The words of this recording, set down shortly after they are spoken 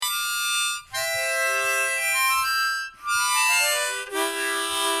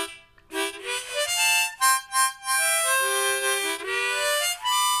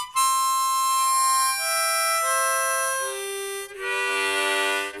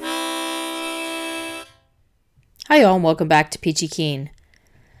Hi y'all, and welcome back to Peachy Keen.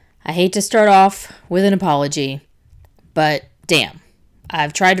 I hate to start off with an apology, but damn,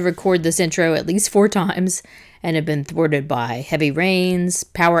 I've tried to record this intro at least 4 times and have been thwarted by heavy rains,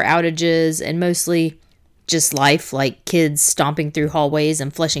 power outages, and mostly just life, like kids stomping through hallways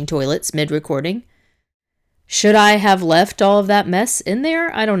and flushing toilets mid-recording. Should I have left all of that mess in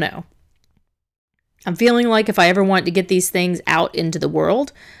there? I don't know. I'm feeling like if I ever want to get these things out into the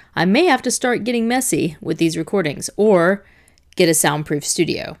world, I may have to start getting messy with these recordings or get a soundproof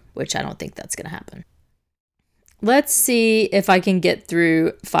studio, which I don't think that's going to happen. Let's see if I can get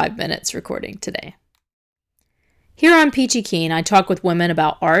through 5 minutes recording today. Here on Peachy Keen, I talk with women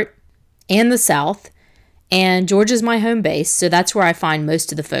about art and the South, and Georgia's my home base, so that's where I find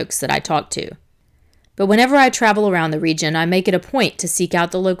most of the folks that I talk to. But whenever I travel around the region, I make it a point to seek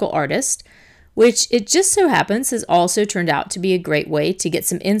out the local artist, which it just so happens has also turned out to be a great way to get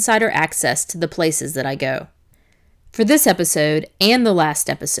some insider access to the places that I go. For this episode and the last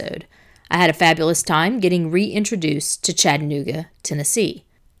episode, I had a fabulous time getting reintroduced to Chattanooga, Tennessee.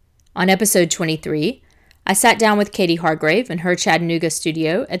 On episode 23, I sat down with Katie Hargrave in her Chattanooga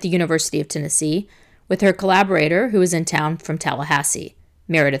studio at the University of Tennessee with her collaborator who was in town from Tallahassee,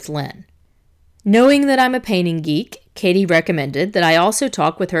 Meredith Lynn. Knowing that I'm a painting geek, Katie recommended that I also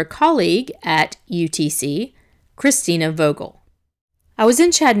talk with her colleague at UTC, Christina Vogel. I was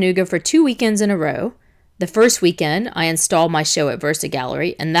in Chattanooga for 2 weekends in a row. The first weekend, I installed my show at Versa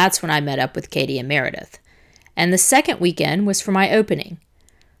Gallery, and that's when I met up with Katie and Meredith. And the second weekend was for my opening.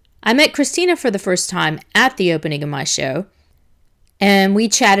 I met Christina for the first time at the opening of my show, and we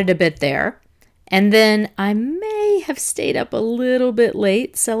chatted a bit there. And then I may have stayed up a little bit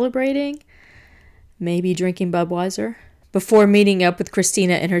late celebrating, maybe drinking Budweiser, before meeting up with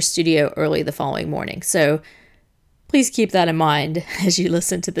Christina in her studio early the following morning. So please keep that in mind as you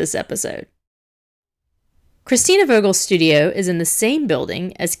listen to this episode. Christina Vogel's studio is in the same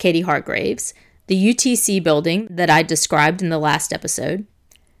building as Katie Hargrave's, the UTC building that I described in the last episode,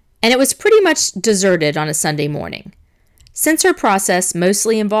 and it was pretty much deserted on a Sunday morning. Since her process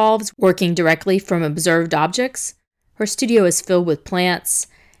mostly involves working directly from observed objects, her studio is filled with plants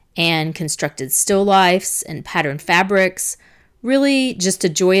and constructed still lifes and patterned fabrics, really just a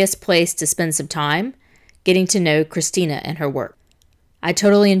joyous place to spend some time getting to know Christina and her work. I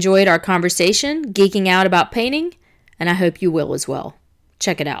totally enjoyed our conversation, geeking out about painting, and I hope you will as well.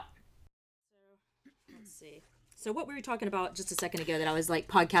 Check it out. Let's see. So what were we talking about just a second ago that I was like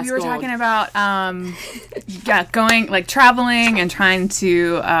podcast We were gold? talking about, going, like traveling and trying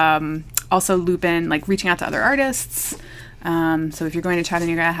to also loop in, like reaching out to other artists. So if you're going to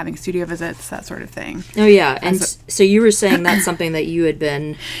Chattanooga, having studio visits, that sort of thing. Oh, yeah. And so you were saying that's something that you had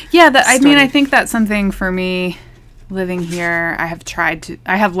been I think that's something for me living here. I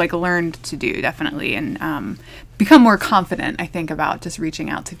have learned to do, definitely, and become more confident, I think, about just reaching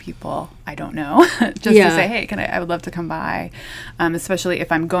out to people I don't know, just to say, hey, I would love to come by, especially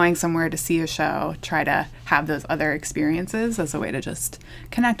if I'm going somewhere to see a show, try to have those other experiences as a way to just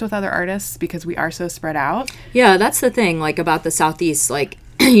connect with other artists, because we are so spread out. Yeah, that's the thing, like, about the Southeast, like,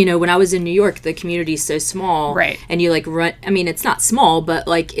 you know, when I was in New York, the community is so small. Right. And you, like, run, I mean, it's not small, but,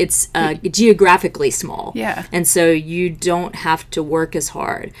 like, it's geographically small. Yeah. And so you don't have to work as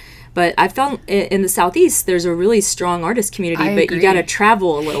hard. But I found in the Southeast, there's a really strong artist community, but you got to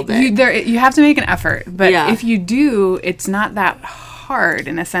travel a little bit. You have to make an effort. But Yeah. if you do, it's not that hard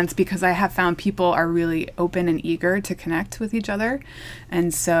in a sense, because I have found people are really open and eager to connect with each other.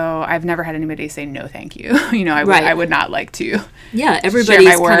 And so I've never had anybody say, no, thank you. You know, I would not like to. Yeah, everybody's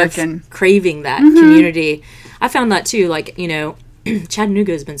share my work kind of craving that community. I found that too, like, you know,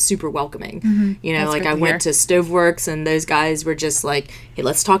 Chattanooga has been super welcoming. You know, That's like good I to went hear. to Stoveworks and those guys were just like, hey,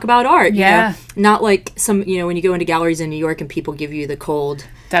 let's talk about art. Yeah. You know? Not like some, you know, when you go into galleries in New York and people give you the cold,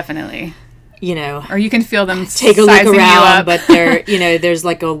 Definitely. you know, Or you can feel them take a look sizing you around, up. but there, you know, there's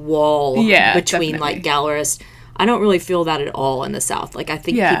like a wall Yeah, between definitely. like gallerists. I don't really feel that at all in the South. Like I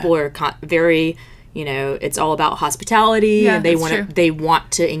think Yeah. people are very, you know, it's all about hospitality Yeah, and they that's true. they want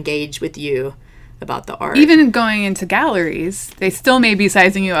to engage with you about the art. Even going into galleries, they still may be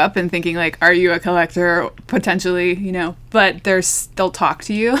sizing you up and thinking, like, are you a collector, potentially, you know, but they'll talk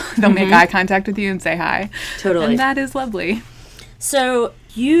to you. They'll make eye contact with you and say hi. Totally. And that is lovely. So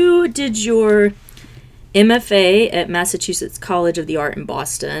you did your MFA at Massachusetts College of the Art in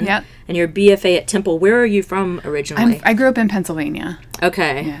Boston. Yep. And your BFA at Temple. Where are you from originally? I grew up in Pennsylvania.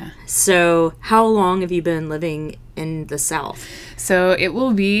 Okay. Yeah. So how long have you been living in the South? So it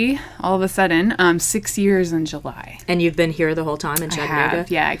will be, all of a sudden, 6 years in July. And you've been here the whole time in Chattanooga? I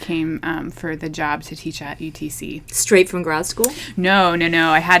have, yeah. I came for the job to teach at UTC. Straight from grad school? No.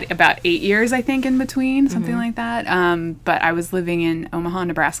 I had about 8 years, I think, in between, something like that. But I was living in Omaha,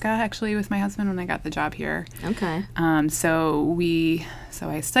 Nebraska, actually, with my husband when I got the job here. Okay. So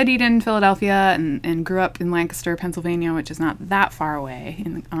I studied in Philadelphia and grew up in Lancaster, Pennsylvania, which is not that far away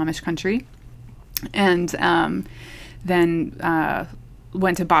in the Amish country. And then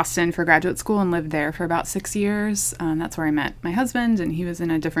went to Boston for graduate school and lived there for about 6 years. That's where I met my husband, and he was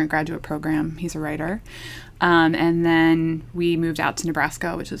in a different graduate program. He's a writer. And then we moved out to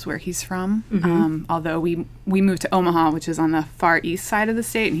Nebraska, which is where he's from. Although we moved to Omaha, which is on the far east side of the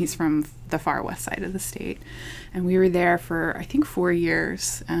state, and he's from the far west side of the state. And we were there for, I think, 4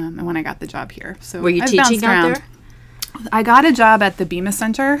 years and when I got the job here. So were you I've teaching out there? I got a job at the Bemis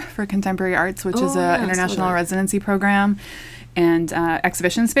Center for Contemporary Arts, which is an international residency program and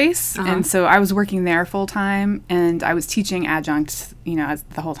exhibition space. And so I was working there full time, and I was teaching adjunct, as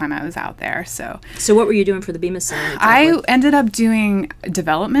the whole time I was out there. So what were you doing for the Bemis Center? Exactly? I ended up doing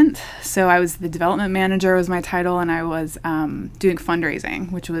development. So I was the development manager was my title, and I was doing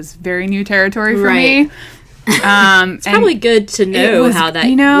fundraising, which was very new territory for me. It's probably good to know how that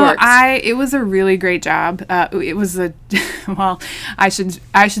works. It was a really great job. It was I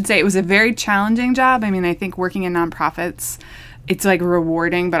should say it was a very challenging job. I mean, I think working in nonprofits, it's like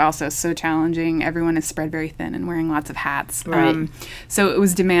rewarding, but also so challenging. Everyone is spread very thin and wearing lots of hats. Right. So it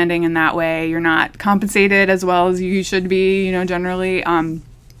was demanding in that way. You're not compensated as well as you should be, generally.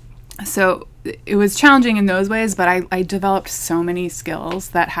 So it was challenging in those ways, but I developed so many skills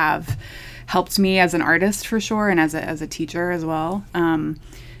that have helped me as an artist for sure, and as a teacher as well.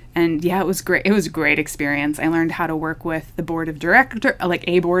 And yeah, it was great. It was a great experience. I learned how to work with the board of directors,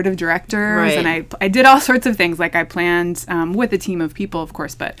 right. And I did all sorts of things. Like I planned with a team of people, of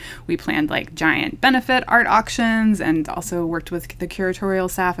course, but we planned like giant benefit art auctions, and also worked with the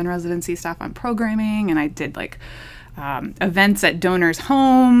curatorial staff and residency staff on programming. And I did like events at donors'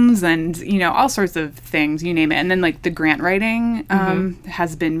 homes, and all sorts of things, you name it. And then like the grant writing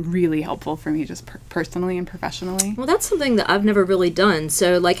has been really helpful for me, just personally and professionally. Well, that's something that I've never really done.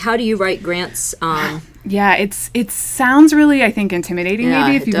 So like, how do you write grants? Yeah, it sounds really, I think, intimidating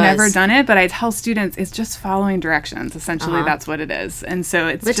maybe if you've never done it, but I tell students it's just following directions. Essentially, that's what it is. And so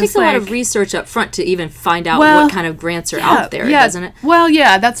it's but it just takes a lot of research up front to even find out what kind of grants are out there, doesn't it? Well,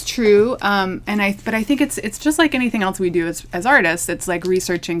 yeah, that's true. But I think it's just like anything else we do as artists. It's like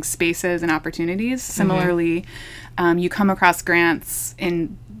researching spaces and opportunities. Similarly, you come across grants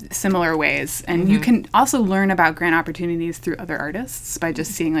in similar ways, and you can also learn about grant opportunities through other artists by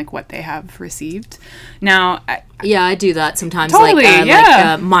just seeing like what they have received. Now, I do that sometimes. Totally,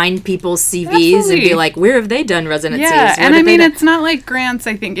 like mine people's CVs and be like, where have they done residencies? Yeah, and I mean, it's not like grants.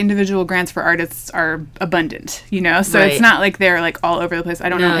 I think individual grants for artists are abundant, so right. It's not like they're like all over the place. I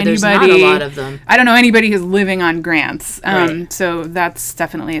don't know anybody. There's not a lot of them. I don't know anybody who's living on grants. Right. So that's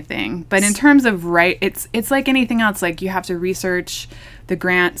definitely a thing. But in terms of it's like anything else. Like you have to research the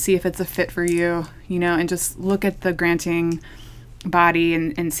grant, see if it's a fit for you, and just look at the granting body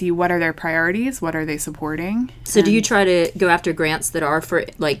and see what are their priorities, what are they supporting. So do you try to go after grants that are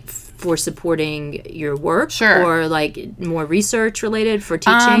for supporting your work? Sure. Or like more research related for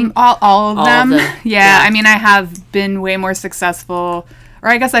teaching? All of them. Yeah. I mean, I have been way more successful, or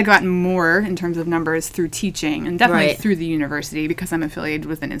I guess I've gotten more in terms of numbers through teaching, and definitely through the university because I'm affiliated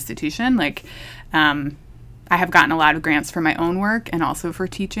with an institution. Like, I have gotten a lot of grants for my own work and also for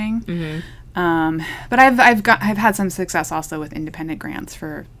teaching. But I've had some success also with independent grants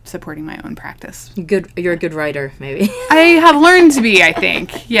for supporting my own practice. You're a good writer, maybe. I have learned to be, I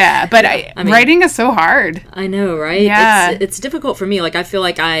think. Yeah, but I mean, writing is so hard. I know, right? Yeah. It's difficult for me. Like, I feel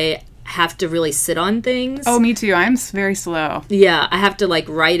like I have to really sit on things. Oh, me too. I'm very slow. Yeah, I have to like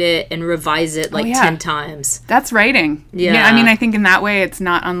write it and revise it 10 times. That's writing. Yeah. I mean, I think in that way it's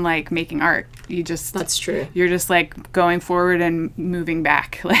not unlike making art. That's true. You're just like going forward and moving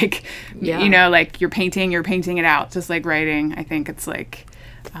back. Like, like you're painting it out, just like writing. I think it's like,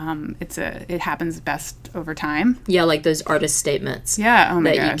 it happens best over time. Yeah, like those artist statements. Yeah. Oh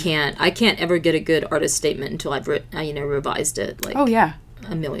my God. I can't ever get a good artist statement until I've revised it. Like,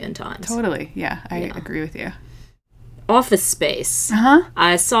 a million times. Totally. Yeah, I agree with you. Office space.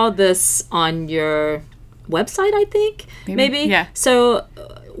 I saw this on your website, I think. Maybe. Yeah. So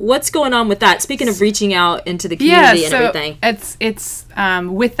what's going on with that? Speaking of reaching out into the community and everything. It's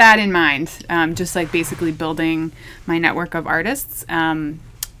with that in mind, just like basically building my network of artists.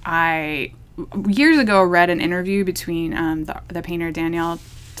 I years ago read an interview between the painter Danielle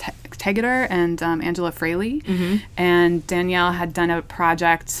Tegeter and Angela Fraley. And Danielle had done a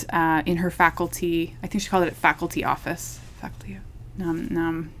project in her faculty, I think she called it faculty office. Faculty, now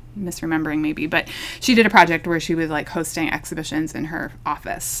I'm misremembering maybe, but she did a project where she was like hosting exhibitions in her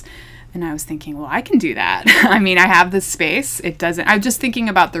office. And I was thinking, well, I can do that. I mean, I have this space. I'm just thinking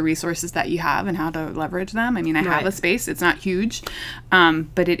about the resources that you have and how to leverage them. I mean, I have a space. It's not huge,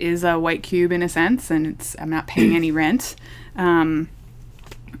 but it is a white cube in a sense, and I'm not paying any rent. And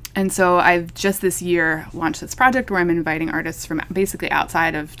so I've just this year launched this project where I'm inviting artists from basically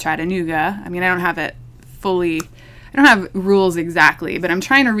outside of Chattanooga. I mean, I don't have rules exactly, but I'm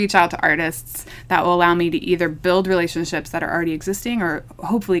trying to reach out to artists that will allow me to either build relationships that are already existing or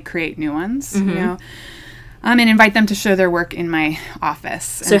hopefully create new ones, you know, and invite them to show their work in my office.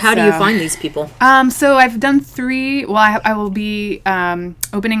 So how do you find these people? So I've done 3. Well, I will be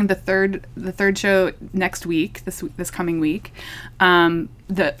opening the third show next week, this coming week.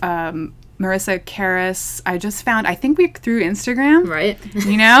 Marissa Karras, I just found, I think through Instagram. Right.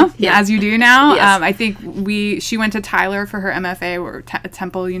 You know, as you do now. Yes. I think she went to Tyler for her MFA or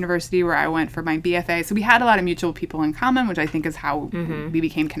Temple University where I went for my BFA. So we had a lot of mutual people in common, which I think is how we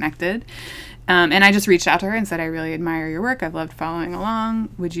became connected. And I just reached out to her and said, I really admire your work. I've loved following along.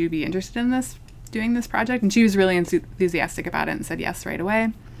 Would you be interested in doing this project? And she was really enthusiastic about it and said yes right away.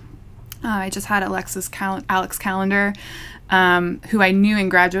 I just had Alex Callender, who I knew in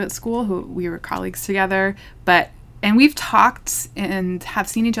graduate school, who we were colleagues together, and we've talked and have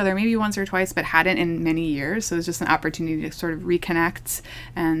seen each other maybe once or twice, but hadn't in many years. So it was just an opportunity to sort of reconnect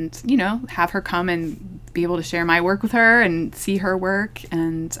and, you know, have her come and be able to share my work with her and see her work.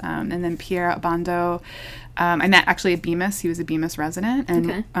 And then Pierre Abando, I met actually at Bemis. He was a Bemis resident.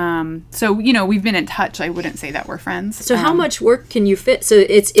 And so, you know, we've been in touch. I wouldn't say that we're friends. So how much work can you fit? So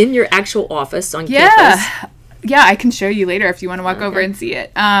it's in your actual office on campus? Yeah, I can show you later if you want to walk over and see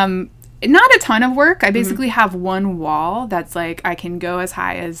it. Not a ton of work. I basically have one wall that's like I can go as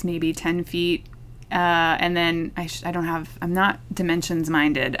high as maybe 10 feet. And then I'm not dimensions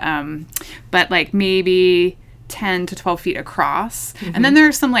minded, but like maybe 10 to 12 feet across. And then there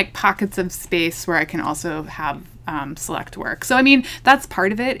are some like pockets of space where I can also have select work. So, I mean, that's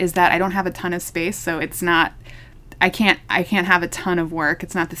part of it is that I don't have a ton of space. So it's not, I can't have a ton of work.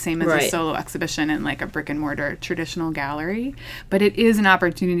 It's not the same as a solo exhibition in like a brick and mortar traditional gallery, but it is an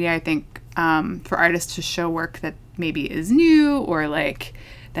opportunity, I think, for artists to show work that maybe is new or like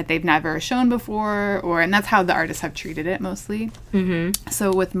that they've never shown before, and that's how the artists have treated it mostly.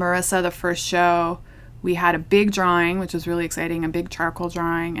 So with Marissa, the first show, we had a big drawing, which was really exciting, a big charcoal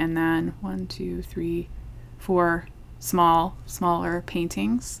drawing, and then 1, 2, 3, 4 smaller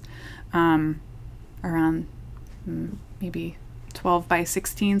paintings, around maybe 12 by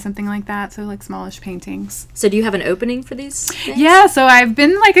 16, something like that. So like smallish paintings. So do you have an opening for these things? Yeah, so I've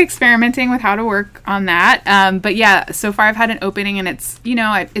been like experimenting with how to work on that. But yeah, so far I've had an opening, and it's, you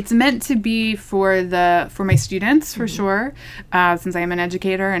know, it's meant to be for my students for sure, since I am an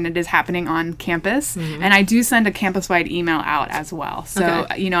educator and it is happening on campus. And I do send a campus-wide email out as well. So,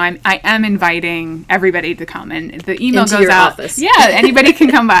 you know, I am inviting everybody to come, and the email into goes your out. Office. Yeah, anybody can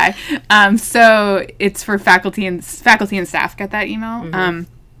come by. So it's for faculty and staff get that email.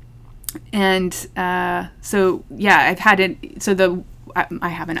 So yeah, I've had it. So I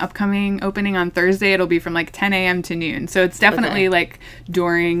have an upcoming opening on Thursday. It'll be from like 10 a.m. to noon. So it's definitely like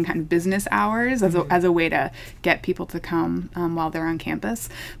during kind of business hours as a way to get people to come while they're on campus.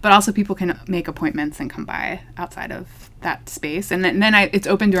 But also people can make appointments and come by outside of that space. And then it's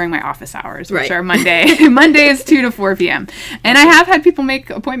open during my office hours, which are Monday. Monday is 2 to 4 p.m. And I have had people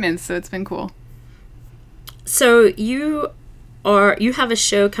make appointments, so it's been cool. So you have a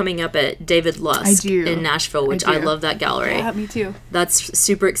show coming up at David Lusk in Nashville, which I love that gallery. Yeah, me too. That's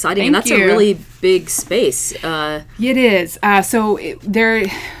super exciting. And that's a really big space. It is. So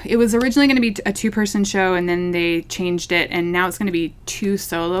it was originally going to be a 2-person show, and then they changed it, and now it's going to be 2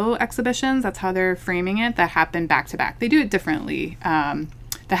 solo exhibitions. That's how they're framing it, that happen back to back. They do it differently.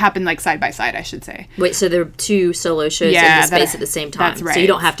 That happen like side by side, I should say. Wait, so there are 2 solo shows in the space at the same time. That's right. So you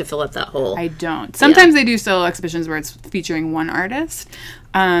don't have to fill up that hole. I don't. Sometimes they do solo exhibitions where it's featuring one artist.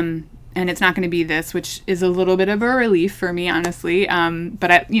 And it's not going to be this, which is a little bit of a relief for me, honestly.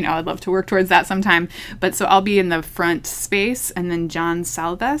 But I'd love to work towards that sometime. But so I'll be in the front space, and then John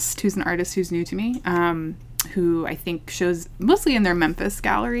Salvest, who's an artist who's new to me, who I think shows mostly in their Memphis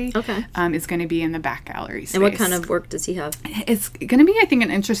gallery, is going to be in the back gallery space. And what kind of work does he have? It's going to be, I think,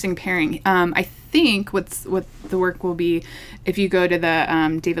 an interesting pairing. I think what the work will be, if you go to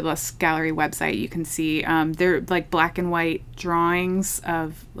the David Lusk Gallery website, you can see they're like black and white drawings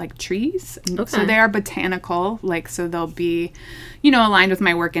of like trees. Okay. So they are botanical, like, so they'll be, you know, aligned with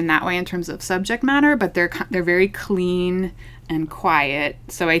my work in that way in terms of subject matter, but they're very clean and quiet.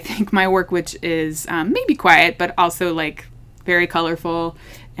 So I think my work, which is maybe quiet, but also like very colorful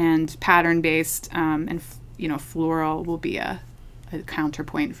and pattern based, and you know, floral, will be a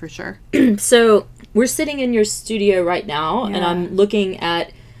counterpoint for sure. So we're sitting in your studio right now, and I'm looking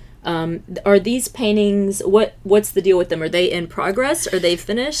at, are these paintings, what's the deal with them? Are they in progress? Are they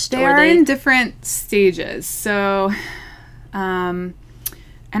finished? They are in different stages. So, and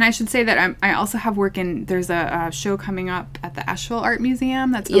I should say that I also have work in, there's a show coming up at the Asheville Art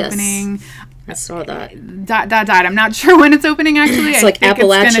Museum that's opening. I saw that. I'm not sure when it's opening, actually. It's like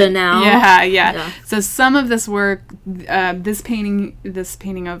Appalachia now. Yeah. So some of this work, this painting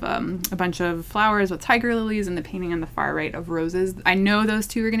of a bunch of flowers with tiger lilies, and the painting on the far right of roses. I know those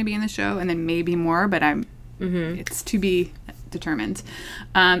two are going to be in the show, and then maybe more, but it's to be determined.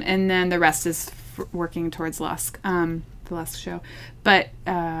 And then the rest is working towards Lusk, the Lusk show. But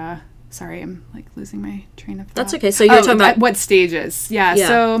sorry, I'm like losing my train of thought. That's okay. So you're talking about what stages? Yeah.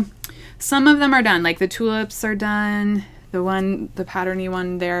 So some of them are done, like the tulips are done, the patterny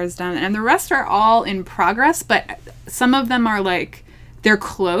one there is done, and the rest are all in progress, but some of them are like, they're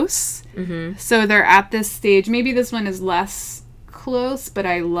close. So they're at this stage. Maybe this one is less close, but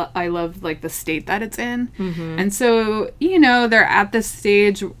I love like the state that it's in. And so, you know, they're at this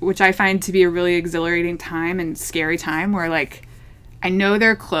stage, which I find to be a really exhilarating time and scary time, where like, I know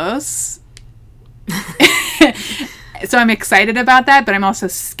they're close. So I'm excited about that, but I'm also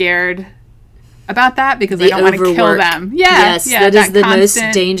scared about that because I don't want to kill them. Yes, that is the most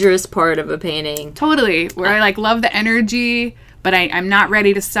dangerous part of a painting. Totally. Where I like love the energy, but I'm not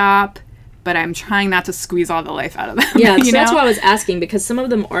ready to stop, but I'm trying not to squeeze all the life out of them. Yeah, so that's why I was asking, because some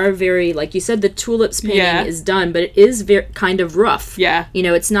of them are very, like you said, the tulips painting is done, but it is very kind of rough. Yeah. You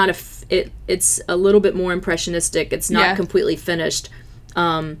know, it's not it's a little bit more impressionistic. It's not completely finished.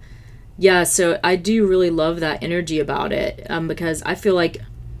 Yeah, so I do really love that energy about it, because I feel like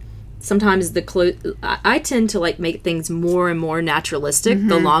sometimes I tend to like make things more and more naturalistic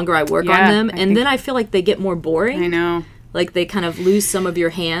the longer I work on them, and then I feel like they get more boring. I know. Like they kind of lose some of your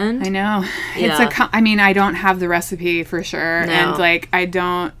hand. I know. Yeah. I don't have the recipe for sure, and like I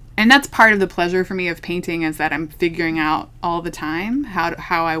don't. And that's part of the pleasure for me of painting, is that I'm figuring out all the time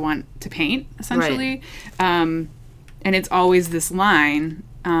how I want to paint, essentially. Right. And it's always this line,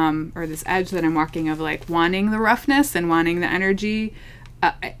 or this edge that I'm walking, of like wanting the roughness and wanting the energy,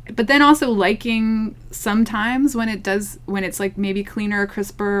 but then also liking sometimes when it's like maybe cleaner or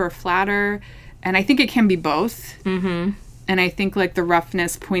crisper or flatter. And I think it can be both. And I think like the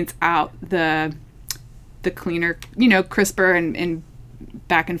roughness points out the cleaner, you know, crisper, and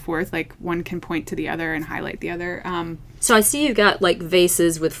back and forth, like one can point to the other and highlight the other. So I see you've got like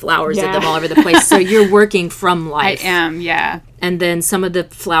vases with flowers in them all over the place. So you're working from life. I am, yeah. And then some of the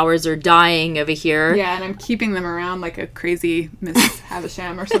flowers are dying over here. Yeah, and I'm keeping them around like a crazy Miss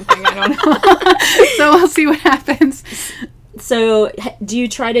Havisham or something. I don't know. So we'll see what happens. So do you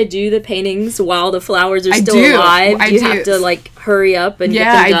try to do the paintings while the flowers are still alive? Do you have to like hurry up and get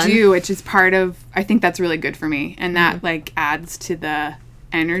them done? Yeah, I do, which is part of, I think that's really good for me. And that like adds to the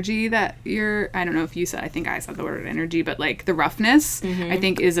energy that I don't know if you said, I think I said the word energy, but like the roughness, I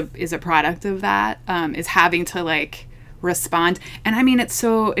think is a product of that, is having to like respond. And I mean, it's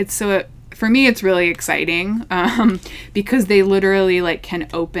so for me, it's really exciting, because they literally like can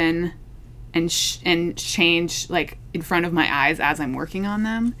open and change like in front of my eyes as I'm working on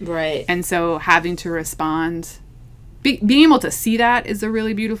them. Right. And so having to respond, being able to see that is a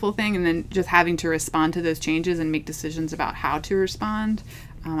really beautiful thing, and then just having to respond to those changes and make decisions about how to respond,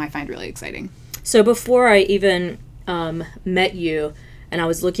 I find really exciting. So before I even met you and I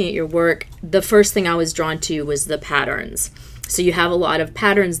was looking at your work, the first thing I was drawn to was the patterns. So you have a lot of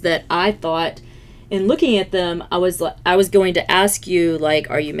patterns that I thought, in looking at them, I was going to ask you, like,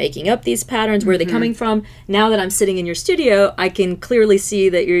 are you making up these patterns? Where are they coming from? Now that I'm sitting in your studio, I can clearly see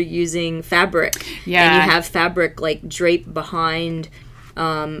that you're using fabric. Yeah. And you have fabric, like, draped behind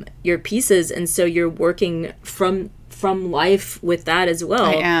your pieces. And so you're working from life with that as well.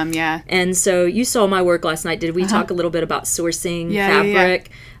 I am, yeah. And so you saw my work last night. Did we talk a little bit about sourcing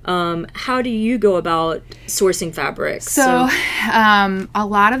fabric? Yeah. How do you go about sourcing fabric? So a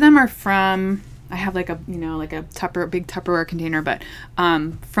lot of them are from... I have like a big Tupperware container, but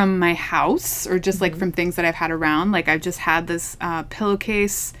from my house, or just like from things that I've had around. Like I've just had this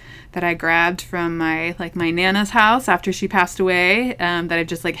pillowcase that I grabbed from my Nana's house after she passed away, that I've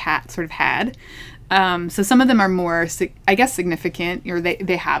just had. So some of them are more, I guess, significant, or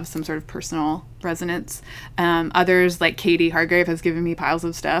they have some sort of personal resonance. Others, like Katie Hargrave, has given me piles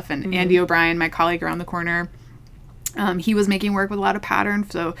of stuff, and Andy O'Brien, my colleague around the corner, he was making work with a lot of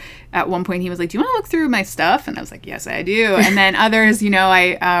patterns. So at one point he was like, "Do you want to look through my stuff?" And I was like, "Yes, I do." And then others,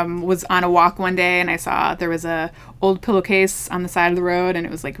 I was on a walk one day and I saw there was a old pillowcase on the side of the road, and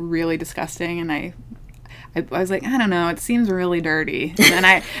it was like really disgusting. And I was like, I don't know, it seems really dirty. And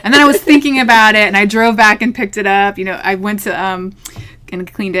then I was thinking about it, and I drove back and picked it up. I went to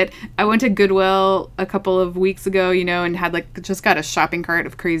and cleaned it. I went to Goodwill a couple of weeks ago, and had just got a shopping cart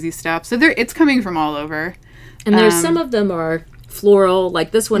of crazy stuff. So it's coming from all over. And there's some of them are floral,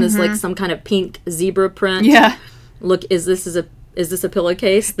 like this one is like some kind of pink zebra print. Yeah. Look, is this a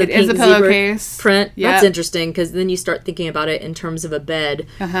pillowcase? It is a pillowcase print. Yep. That's interesting, because then you start thinking about it in terms of a bed.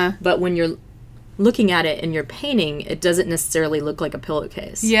 But when you're looking at it in your painting, it doesn't necessarily look like a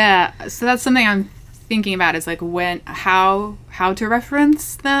pillowcase. Yeah. So that's something I'm thinking about, is how to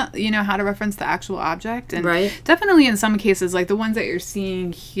reference that, how to reference the actual object. And definitely in some cases, like the ones that you're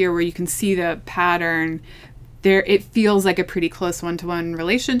seeing here where you can see the pattern, there it feels like a pretty close one-to-one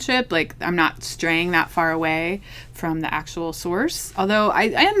relationship. Like I'm not straying that far away from the actual source, although I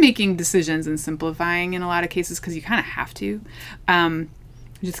am making decisions and simplifying in a lot of cases, because you kind of have to,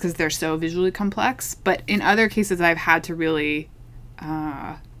 just because they're so visually complex. But in other cases I've had to really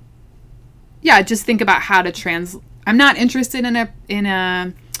just think about how to I'm not interested in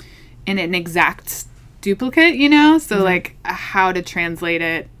an exact duplicate, so like how to translate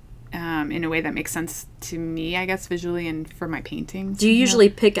it in a way that makes sense to me, I guess, visually, and for my paintings. Do you usually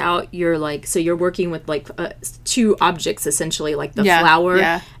pick out your, so you're working with two objects essentially, like the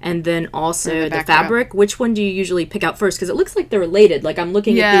flower and then also the fabric. Which one do you usually pick out first? Because it looks like they're related. Like I'm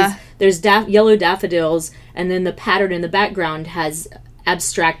looking at these, there's yellow daffodils, and then the pattern in the background has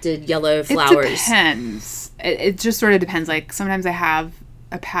abstracted yellow flowers. It depends. It just sort of depends. Like sometimes I have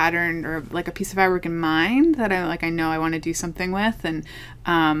a pattern or like a piece of fabric in mind that I know I want to do something with, and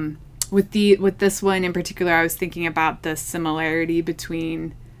with this one in particular, I was thinking about the similarity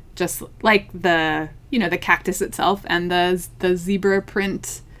between just like the cactus itself and the zebra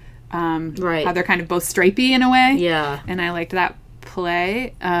print, how they're kind of both stripy in a way, and I liked that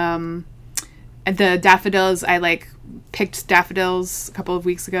play. The daffodils, I picked daffodils a couple of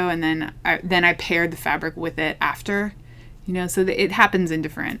weeks ago, and then I paired the fabric with it after. So it happens in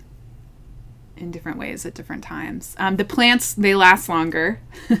different ways at different times. The plants, they last longer,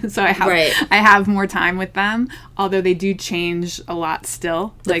 so I have more time with them, although they do change a lot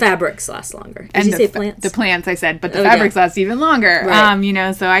still. The fabrics last longer. Did you say plants? The plants, I said, but the fabrics last even longer.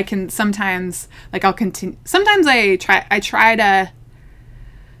 Right. So I can sometimes, I'll continue. Sometimes I try to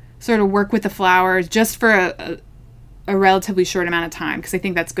sort of work with the flowers just for a relatively short amount of time, because I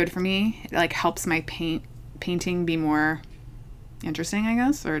think that's good for me. It helps my painting be more interesting, I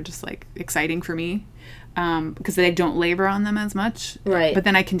guess, or just exciting for me, because I don't labor on them as much. Right. But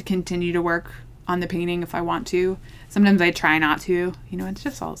then I can continue to work on the painting if I want to. Sometimes I try not to. It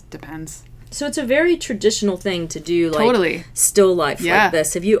just all depends. So it's a very traditional thing to do, totally still life like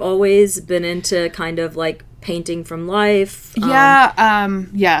this. Have you always been into kind of painting from life? Yeah,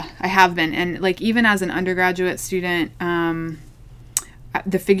 I have been, and even as an undergraduate student,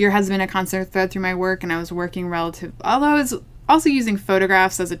 the figure has been a constant thread through my work, and I was working although I was also using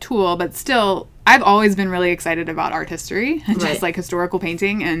photographs as a tool, but still I've always been really excited about art history and just historical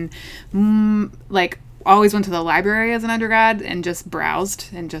painting, and always went to the library as an undergrad and just browsed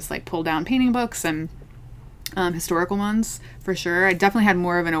and just pulled down painting books and historical ones for sure. I definitely had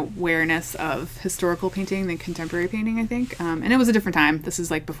more of an awareness of historical painting than contemporary painting, I think, and it was a different time. This is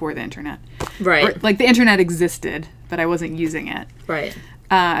before the internet, right? Or, the internet existed, but I wasn't using it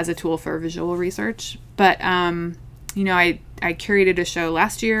as a tool for visual research. But I curated a show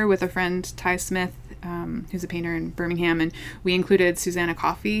last year with a friend, Ty Smith, who's a painter in Birmingham, and we included Susanna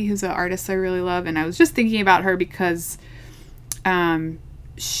Coffey, who's an artist I really love, and I was just thinking about her because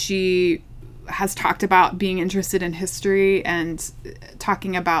she has talked about being interested in history and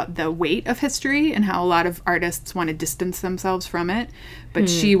talking about the weight of history and how a lot of artists want to distance themselves from it, but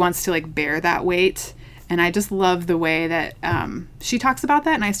she wants to like bear that weight. And I just love the way that she talks about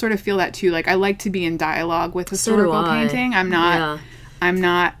that, and I sort of feel that too. Like I like to be in dialogue with historical painting. I'm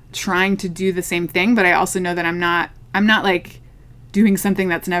not trying to do the same thing, but I also know that I'm not like doing something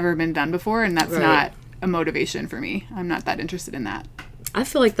that's never been done before, and that's not a motivation for me. I'm not that interested in that. I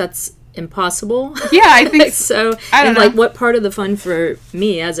feel like that's impossible. Yeah, I think so. I don't know. Like what part of the fun for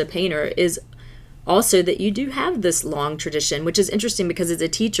me as a painter is also that you do have this long tradition, which is interesting because as a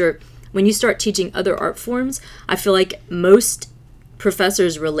teacher, when you start teaching other art forms, I feel like most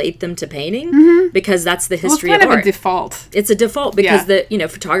professors relate them to painting because that's the history of art. It's kind of a default. It's a default because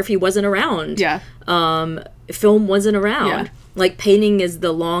photography wasn't around. Yeah. Film wasn't around. Yeah. Like painting is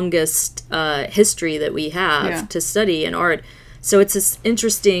the longest history that we have to study in art. So it's this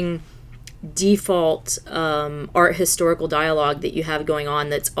interesting default art historical dialogue that you have going on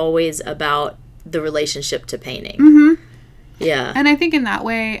that's always about the relationship to painting. Mm-hmm. Yeah. And I think in that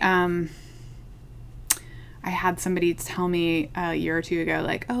way, I had somebody tell me a year or two ago,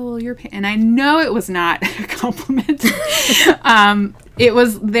 like, "Oh, well, and I know it was not a compliment.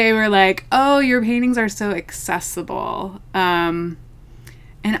 They were like, "Oh, your paintings are so accessible."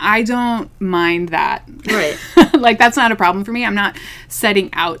 And I don't mind that. Right. Like, that's not a problem for me. I'm not setting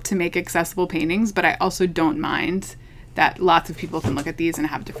out to make accessible paintings, but I also don't mind that lots of people can look at these and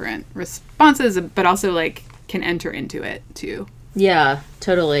have different responses, but also, like, can enter into it, too. Yeah,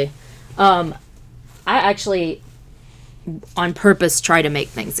 totally. I actually, on purpose, try to make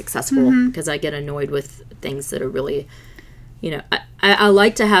things accessible because I get annoyed with things that are really, I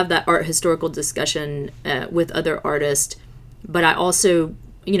like to have that art historical discussion with other artists, but I also,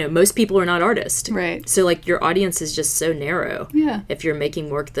 most people are not artists. Right. So, like, your audience is just so narrow. Yeah. If you're making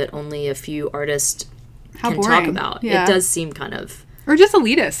work that only a few artists can boring. talk about. Yeah. It does seem kind of... Or just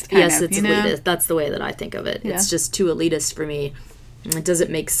elitist, kind yes, of. It's elitist. That's the way that I think of it. Yeah. It's just too elitist for me. It doesn't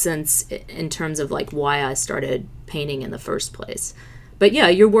make sense in terms of, like, why I started painting in the first place. But, yeah,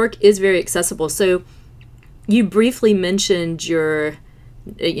 your work is very accessible. So you briefly mentioned your,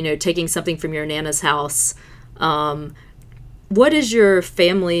 taking something from your Nana's house. What is your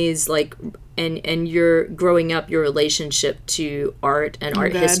family's, like, and your growing up, your relationship to art and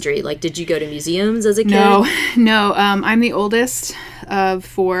art history? Like, did you go to museums as a kid? No. I'm the oldest of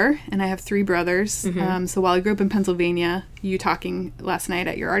 4, and I have 3 brothers. So while I grew up in Pennsylvania, you talking last night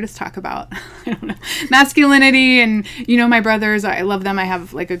at your artist talk about, I don't know, masculinity and, my brothers, I love them. I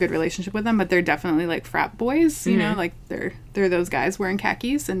have, like, a good relationship with them, but they're definitely, like, frat boys, like they're those guys wearing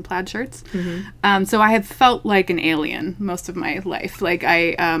khakis and plaid shirts. So I have felt like an alien most of my life. Like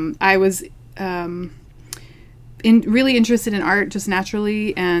I was really interested in art just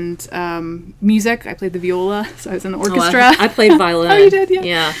naturally, and music. I played the viola, so I was in the orchestra. I played violin. Oh, you did? Yeah.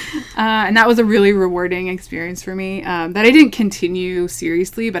 Yeah. And that was a really rewarding experience for me that I didn't continue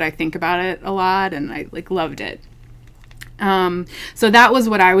seriously, but I think about it a lot, and I, like, loved it. So that was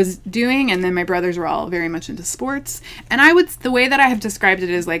what I was doing, and then my brothers were all very much into sports. And the way that I have described it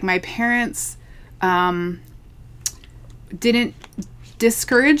is, like, my parents didn't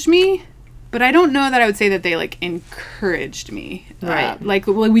discourage me, but I don't know that I would say that they, like, encouraged me. Right.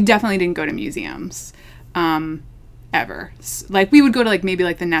 We definitely didn't go to museums ever. Like, we would go to, like, maybe,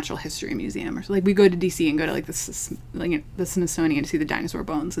 like, the Natural History Museum, or, like, we go to DC and go to, like, the Smithsonian to see the dinosaur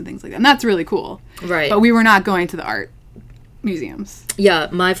bones and things like that. And that's really cool. Right. But we were not going to the art museums. Yeah,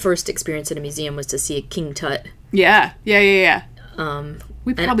 my first experience at a museum was to see a King Tut. Yeah.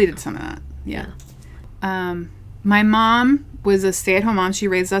 We probably did some of that. Yeah. My mom was a stay-at-home mom. She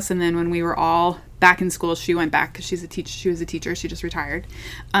raised us, and then when we were all back in school, she went back because she was a teacher. She just retired.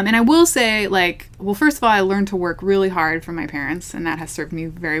 And I will say, like, well, first of all, I learned to work really hard from my parents, and that has served me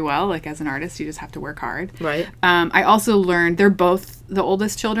very well. Like, as an artist, you just have to work hard. Right. I also learned they're both the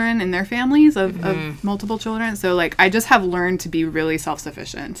oldest children in their families of multiple children. So, like, I just have learned to be really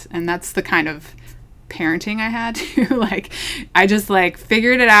self-sufficient, and that's the kind of parenting I had to. Like, I just, like,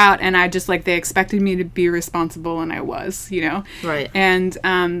 figured it out, and I just, like, they expected me to be responsible, and I was, Right. And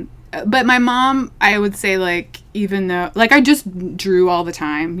but my mom, I would say, like, even though, like, I just drew all the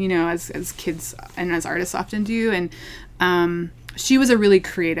time, as kids and as artists often do, and she was a really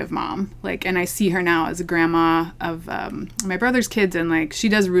creative mom, like, and I see her now as a grandma of my brother's kids, and, like, she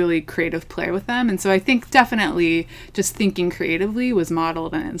does really creative play with them. And so I think definitely just thinking creatively was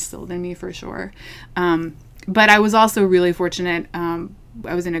modeled and instilled in me for sure. But I was also really fortunate. I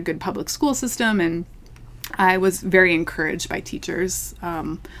was in a good public school system, and I was very encouraged by teachers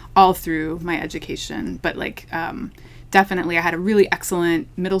all through my education. But, like, definitely I had a really excellent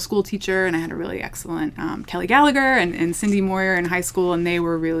middle school teacher, and I had a really excellent Kelly Gallagher and Cindy Moyer in high school, and they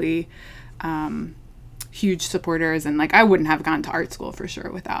were really huge supporters. And, like, I wouldn't have gone to art school for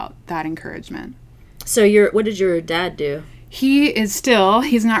sure without that encouragement. So what did your dad do? He's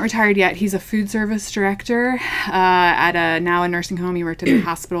not retired yet. He's a food service director at now a nursing home. He worked in a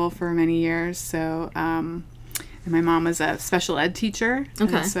hospital for many years. So, and my mom was a special ed teacher.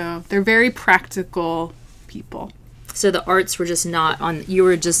 Okay. And so they're very practical people. So the arts were just not on. You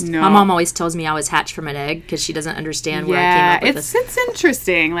were just. No. My mom always tells me I was hatched from an egg because she doesn't understand where I came up with this. It's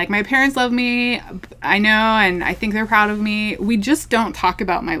interesting. Like, my parents love me, I know, and I think they're proud of me. We just don't talk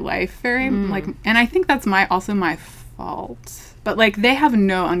about my life very and I think that's also my fault. But like, they have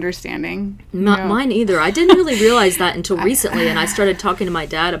no understanding. Not mine either. I didn't really realize that until recently, and I started talking to my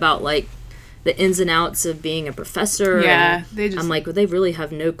dad about like the ins and outs of being a professor. Yeah, I'm like, well, they really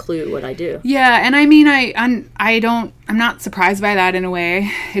have no clue what I do. Yeah, and I mean, I'm not surprised by that in a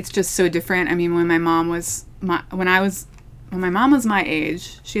way. It's just so different. I mean, when my mom was my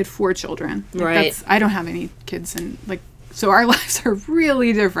age, she had 4 children. Like, right. I don't have any kids, and like, so our lives are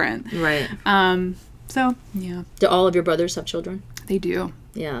really different. Right. So yeah. Do all of your brothers have children? They do.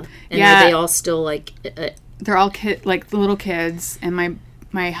 Yeah. And are they all still like? They're all the little kids, and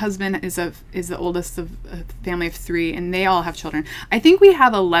my husband is the oldest of a family of 3, and they all have children. I think we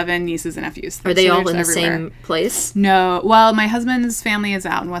have 11 nieces and nephews. Are they all in the same place? No. Well, my husband's family is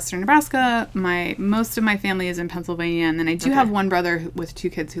out in western Nebraska. Most of my family is in Pennsylvania, and then I do have one brother with 2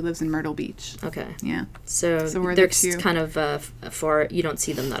 kids who lives in Myrtle Beach. Okay. Yeah. So they're kind of far. You don't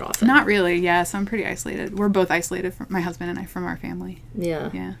see them that often. Not really. Yeah. So I'm pretty isolated. We're both isolated, my husband and I, from our family. Yeah.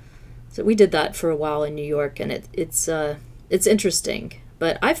 Yeah. So we did that for a while in New York, and it's interesting.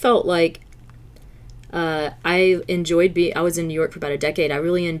 But I felt like I was in New York for about a decade. I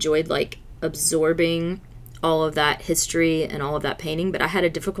really enjoyed like absorbing all of that history and all of that painting, but I had a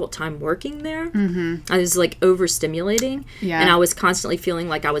difficult time working there. Mm-hmm. I was like overstimulating, and I was constantly feeling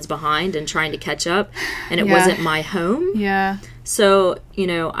like I was behind and trying to catch up, and it wasn't my home. Yeah. So,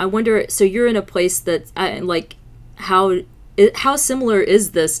 I wonder, so you're in a place that like how similar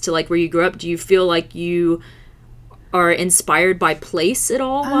is this to like where you grew up? Do you feel like you are inspired by place at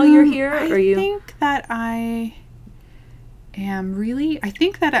all while you're here? I think that I am really. I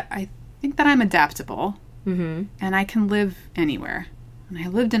think that I'm adaptable, and I can live anywhere. And I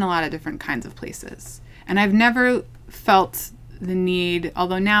lived in a lot of different kinds of places, and I've never felt the need.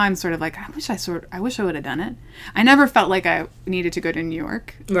 Although now I'm sort of like, I wish I would have done it. I never felt like I needed to go to New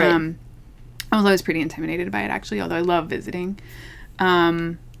York. Right. I was pretty intimidated by it, actually. Although I love visiting.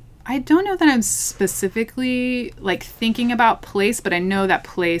 I don't know that I'm specifically like thinking about place, but I know that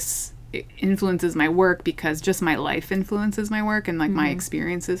place influences my work because just my life influences my work, and like my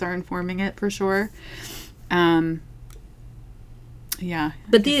experiences are informing it for sure. Yeah.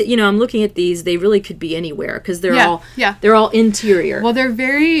 But I'm looking at these, they really could be anywhere because they're all interior. Well, they're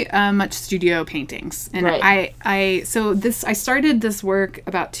very much studio paintings. And right. I started this work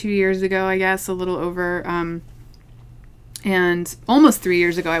about 2 years ago, I guess, a little over. And almost 3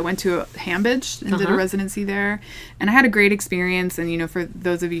 years ago, I went to Hambridge and did a residency there. And I had a great experience. And, for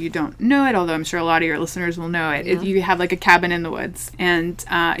those of you who don't know it, although I'm sure a lot of your listeners will know it, you have like a cabin in the woods. And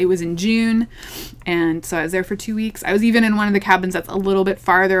it was in June. And so I was there for 2 weeks. I was even in one of the cabins that's a little bit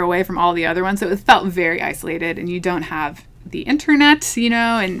farther away from all the other ones. So it felt very isolated. And you don't have the internet,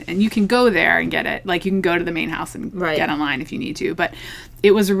 and you can go there and get it. Like, you can go to the main house and get online if you need to. But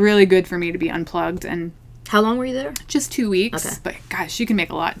it was really good for me to be unplugged. And how long were you there? Just 2 weeks. Okay. But gosh, you can make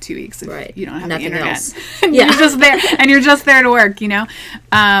a lot in 2 weeks if you don't have nothing the internet. Else. And you're just there, and you're just there to work,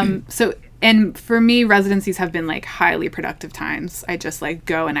 So, and for me, residencies have been like highly productive times. I just like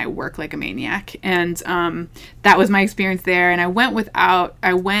go and I work like a maniac, and that was my experience there. And I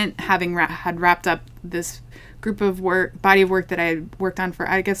went having had wrapped up this body of work that I had worked on for,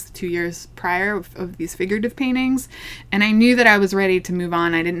 I guess, 2 years prior of these figurative paintings. And I knew that I was ready to move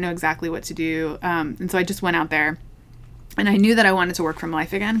on. I didn't know exactly what to do. And so I just went out there, and I knew that I wanted to work from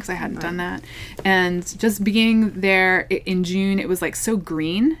life again because I hadn't done that. And just being there in June, it was like so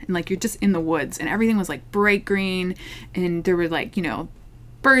green, and like you're just in the woods, and everything was like bright green, and there were like,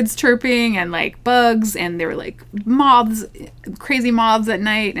 birds chirping and like bugs, and there were like crazy moths at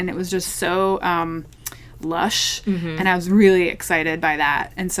night. And it was just so, lush, and I was really excited by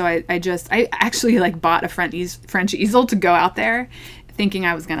that. And so I actually like bought a French easel to go out there, thinking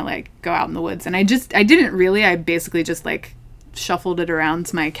I was gonna like go out in the woods. And I basically just like shuffled it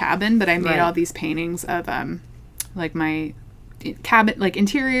around my cabin, but I made all these paintings of like my cabin, like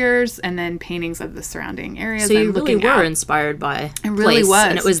interiors, and then paintings of the surrounding areas. So you really were inspired by it. Really was,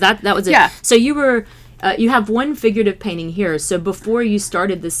 and it was that was it. Yeah. So you were. You have one figurative painting here. So before you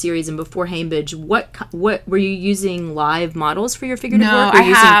started this series and before Hambridge, what were you using live models for your figurative work? No, I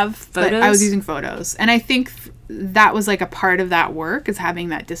have. Photos? But I was using photos, and I think that was like a part of that work, is having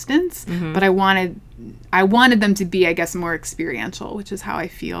that distance. Mm-hmm. But I wanted them to be, I guess, more experiential, which is how I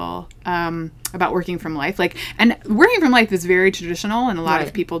feel about working from life. Like, and working from life is very traditional, and a lot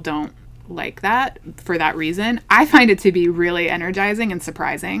of people don't like that for that reason. I find it to be really energizing and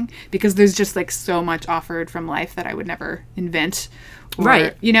surprising because there's just like so much offered from life that I would never invent. Or,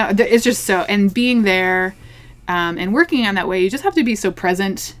 Right. You know, it's just so, and being there and working on that way, you just have to be so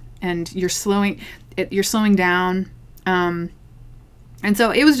present and you're slowing down. And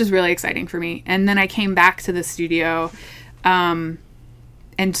so it was just really exciting for me. And then I came back to the studio and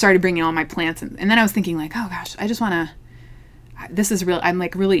started bringing all my plants. And then I was thinking like, oh gosh, I just want to, this is real. I'm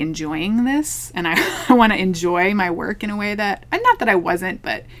like really enjoying this. And I want to enjoy my work in a way that, not that I wasn't,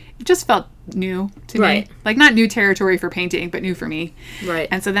 but it just felt new to Right. me. Like not new territory for painting, but new for me. Right.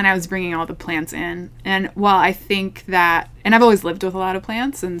 And so then I was bringing all the plants in. And while I think that, and I've always lived with a lot of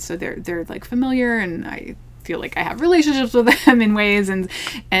plants. And so they're like familiar and I feel like I have relationships with them in ways.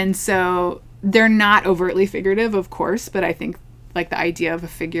 And so they're not overtly figurative, of course, but I think like the idea of a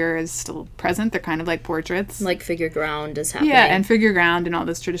figure is still present. They're kind of like portraits. Like figure ground is happening. Yeah, and figure ground and all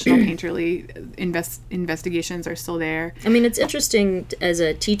those traditional painterly investigations are still there. I mean, it's interesting as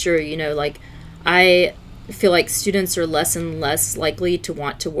a teacher, you know, like I feel like students are less and less likely to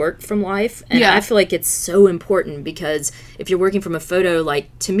want to work from life. And Yeah. I feel like it's so important because if you're working from a photo,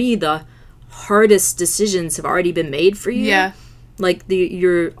 like to me, the hardest decisions have already been made for you. Yeah. Like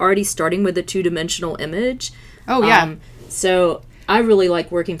you're already starting with a two-dimensional image. Oh, yeah. So I really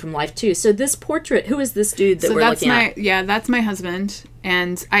like working from life too. So this portrait, who is this dude that So we're that's looking at? Yeah, that's my husband.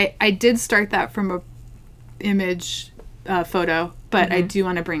 And I did start that from a image photo, but I do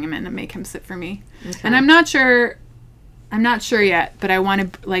want to bring him in and make him sit for me. Okay. And I'm not sure yet, but I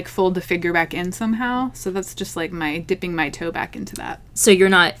want to like fold the figure back in somehow. So that's just like my dipping my toe back into that. So you're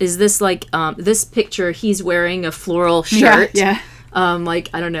not, is this like, this picture, he's wearing a floral shirt. Yeah. Like,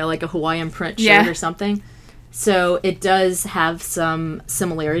 I don't know, like a Hawaiian print shirt Yeah. or something. So it does have some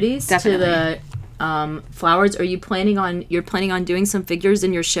similarities Definitely. to the flowers. Are you planning on doing some figures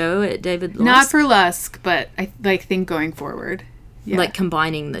in your show at David Lusk? Not for Lusk, but I like think going forward. Yeah. Like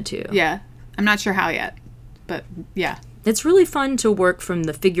combining the two. Yeah. I'm not sure how yet, but yeah. It's really fun to work from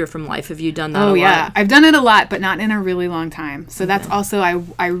the figure from life. Have you done that a lot? Yeah. I've done it a lot, but not in a really long time. So that's also,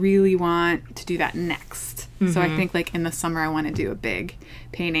 I really want to do that next. So I think like in the summer, I want to do a big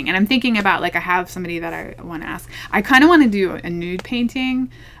painting. And I'm thinking about like, I have somebody that I want to ask. I kind of want to do a nude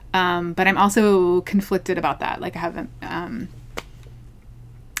painting, but I'm also conflicted about that. Like I haven't, I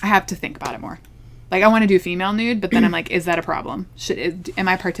have to think about it more. Like I want to do female nude, but then I'm like, is that a problem? Am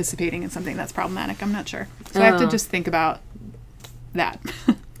I participating in something that's problematic? I'm not sure. So I have to just think about that.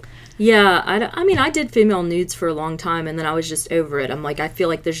 Yeah, I mean, I did female nudes for a long time, and then I was just over it. I'm like, I feel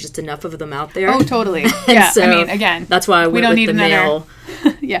like there's just enough of them out there. Oh, totally. Yeah. So I mean, again, that's why I went with the male,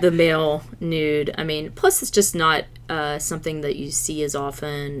 yeah. the male nude. I mean, plus it's just not something that you see as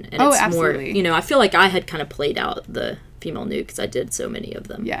often, and it's absolutely. more. You know, I feel like I had kind of played out the female nude because I did so many of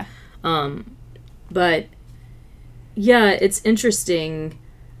them. Yeah. But yeah, it's interesting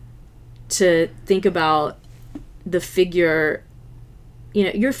to think about the figure. You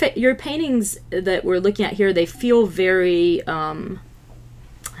know, your paintings that we're looking at here, they feel very, I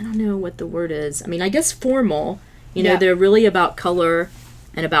don't know what the word is. I mean, I guess formal. You know, Yeah. they're really about color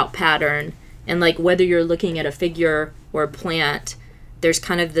and about pattern. And, like, whether you're looking at a figure or a plant, there's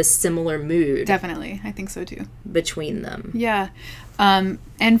kind of this similar mood Definitely. I think so, too. between them. Yeah.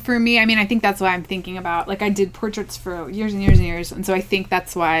 And for me, I mean, I think that's why I'm thinking about, like, I did portraits for years and years and years. And so I think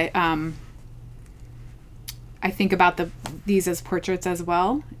that's why I think about these as portraits as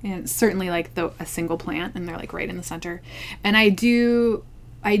well. And certainly, like, a single plant, and they're, like, right in the center. And I do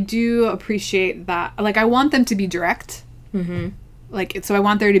appreciate that. Like, I want them to be direct. Mm-hmm. Like, so I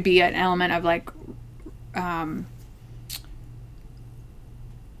want there to be an element of, like,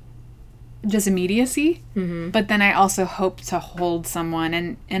 just immediacy. Mm-hmm. But then I also hope to hold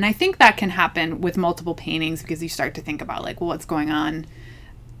someone. And I think that can happen with multiple paintings because you start to think about, like, well, what's going on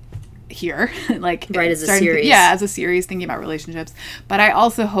here. Like, Right, as a starting to- series. yeah, as a series, thinking about relationships. But I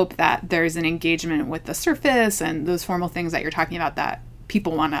also hope that there's an engagement with the surface and those formal things that you're talking about that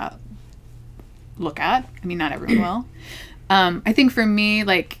people want to look at. I mean, not everyone will. I think for me,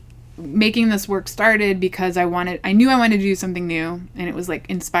 like, making this work started because I knew I wanted to do something new, and it was, like,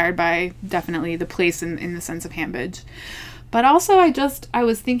 inspired by definitely the place in the sense of Hambidge. But also I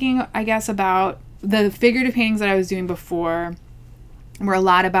was thinking, I guess, about the figurative paintings that I was doing before were a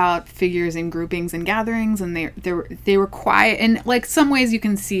lot about figures and groupings and gatherings, and they were quiet. And, like, some ways you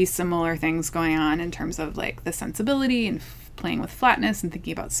can see similar things going on in terms of, like, the sensibility and playing with flatness and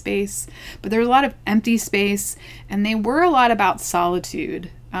thinking about space. But there was a lot of empty space, and they were a lot about solitude.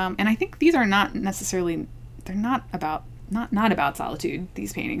 And I think these are not necessarily, they're not about solitude,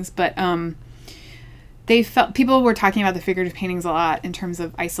 these paintings, but people were talking about the figurative paintings a lot in terms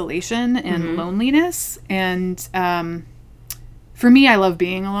of isolation and loneliness. And for me, I love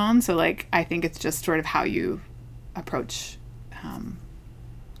being alone. So like, I think it's just sort of how you approach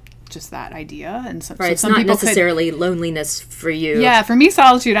just that idea. And so, right. so It's some not people necessarily loneliness for you. Yeah, for me,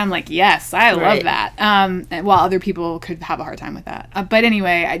 solitude, I'm like, yes, I love Right. that. While other people could have a hard time with that. But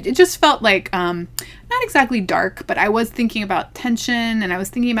anyway, it just felt like not exactly dark, but I was thinking about tension, and I was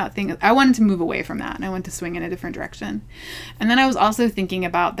thinking about things. I wanted to move away from that, and I wanted to swing in a different direction. And then I was also thinking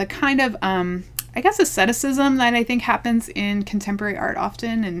about the kind of I guess asceticism that I think happens in contemporary art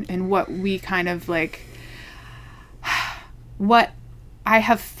often, and what we kind of like, what I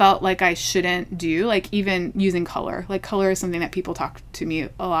have felt like I shouldn't do, like even using color. Like color is something that people talk to me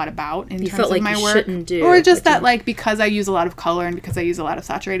a lot about in terms of my work. Shouldn't do, or just that like, because I use a lot of color and because I use a lot of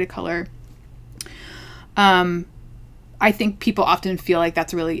saturated color, I think people often feel like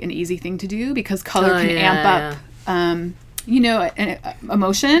that's really an easy thing to do because color can amp up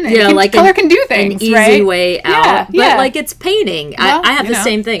emotion. And like color can do things, an easy right? way out. But like it's painting. Well, I have the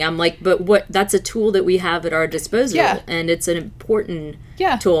same thing. I'm like, but that's a tool that we have at our disposal, and it's an important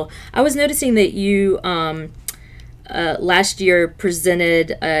tool. I was noticing that you last year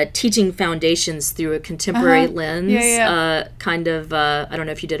presented teaching foundations through a contemporary lens. Kind of. I don't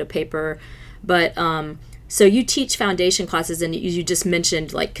know if you did a paper, but. So you teach foundation classes, and you just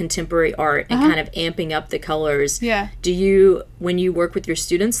mentioned like contemporary art and kind of amping up the colors. Yeah. Do you, when you work with your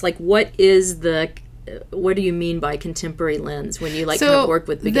students, like what do you mean by contemporary lens when you kind of work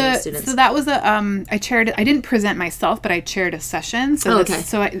with beginning students? So that was I didn't present myself, but I chaired a session. So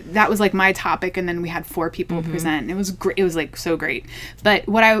that was like my topic, and then we had 4 people present. And it was great. It was like so great. But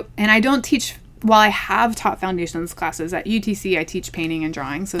I don't teach. While I have taught foundations classes at UTC, I teach painting and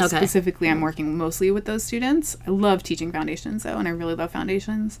drawing. So specifically, I'm working mostly with those students. I love teaching foundations, though, and I really love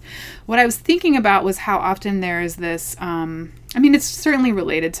foundations. What I was thinking about was how often there is this, it's certainly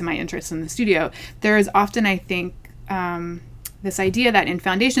related to my interest in the studio. There is often, I think, this idea that in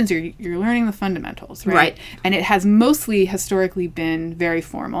foundations you're learning the fundamentals, right? And it has mostly historically been very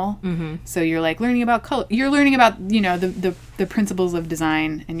formal. So you're like learning about color, you're learning about the principles of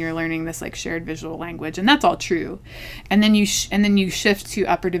design, and you're learning this like shared visual language, and that's all true. And then you shift to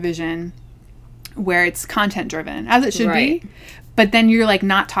upper division, where it's content driven, as it should be. But then you're like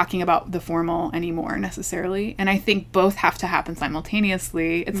not talking about the formal anymore necessarily. And I think both have to happen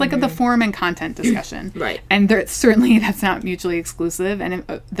simultaneously. It's like the form and content discussion. And certainly that's not mutually exclusive.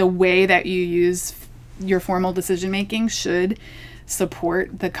 And the way that you use your formal decision making should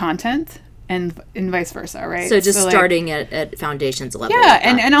support the content and vice versa, right? So starting at foundations level. Yeah,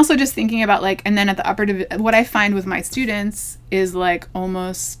 and also just thinking about like, and then at the upper division, what I find with my students is like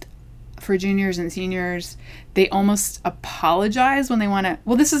almost for juniors and seniors, they almost apologize when they want to,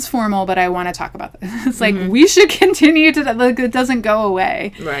 well, this is formal, but I want to talk about this. It's like, we should continue to, like, it doesn't go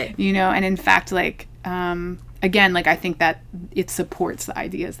away. And in fact, like, again, like, I think that it supports the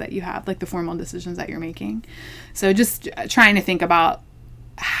ideas that you have, like the formal decisions that you're making. So just trying to think about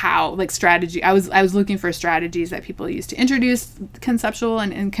how, like, strategy, I was looking for strategies that people use to introduce conceptual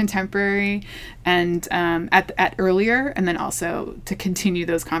and contemporary and at earlier, and then also to continue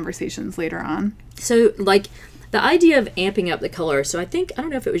those conversations later on. So like the idea of amping up the color. So I don't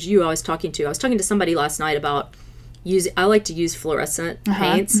know if it was you I was talking to somebody last night about I like to use fluorescent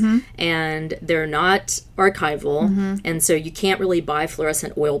paints, and they're not archival, and so you can't really buy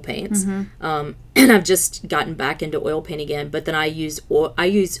fluorescent oil paints. And I've just gotten back into oil paint again, but then I use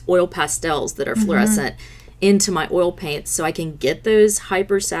oil pastels that are fluorescent into my oil paints, so I can get those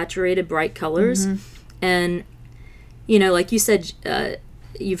hyper saturated bright colors. And like you said,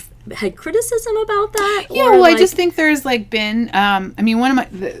 you've had criticism about that? I just think there's like been one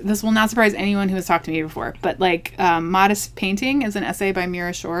of this will not surprise anyone who has talked to me before, but like Modest Painting is an essay by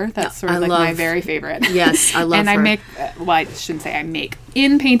Mira Shore that's sort of my very favorite. Yes, I love and her. I make I shouldn't say I make,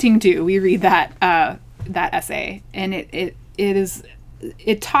 in Painting too, we read that essay, and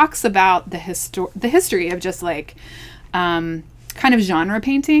it talks about the history of just like kind of genre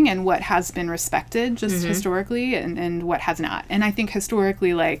painting and what has been respected just historically and what has not. And I think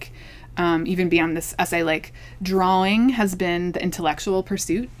historically, like even beyond this essay, like drawing has been the intellectual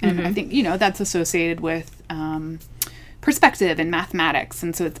pursuit, and I think that's associated with perspective and mathematics,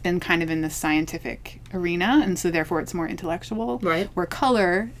 and so it's been kind of in the scientific arena, and so therefore it's more intellectual, where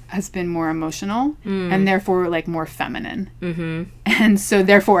color has been more emotional and therefore like more feminine, and so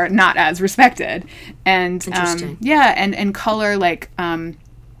therefore not as respected. And and color like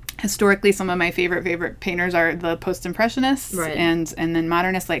historically, some of my favorite painters are the post-impressionists, Right. and then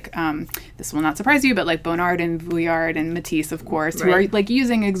modernists, like this will not surprise you, but like Bonnard and Vuillard and Matisse, of course, who are Right. like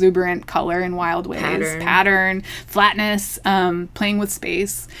using exuberant color in wild ways, pattern, flatness, playing with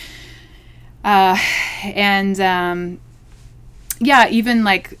space, even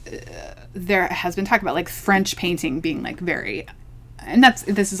like there has been talk about like French painting being like very, and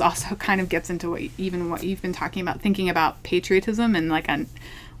this is also kind of gets into what you've been talking about, thinking about patriotism and like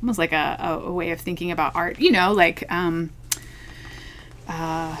almost like a way of thinking about art, like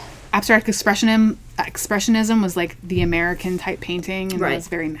abstract expressionism was like the American type painting, and Right. it was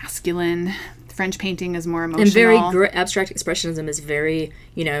very masculine. French painting is more emotional. And very abstract expressionism is very,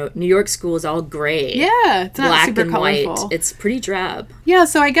 New York school is all gray. Yeah, it's not black super and colorful. white. It's pretty drab. Yeah,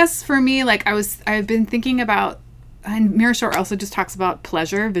 so I guess for me, like I've been thinking about, and Mirashore also just talks about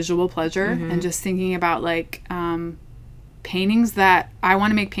pleasure, visual pleasure, and just thinking about like paintings that I want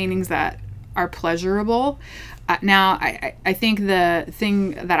to make paintings that are pleasurable. Now, I think the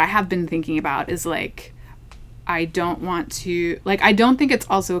thing that I have been thinking about is like, I don't think it's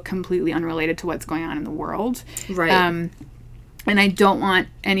also completely unrelated to what's going on in the world. Right. And I don't want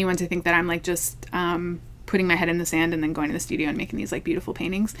anyone to think that I'm like just putting my head in the sand and then going to the studio and making these like beautiful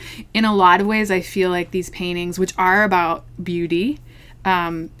paintings. In a lot of ways, I feel like these paintings, which are about beauty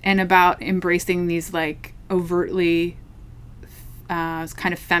and about embracing these like overtly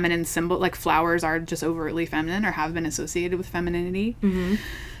kind of feminine symbol, like flowers are just overtly feminine or have been associated with femininity. Mm-hmm.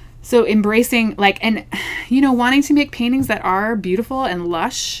 So embracing like, and wanting to make paintings that are beautiful and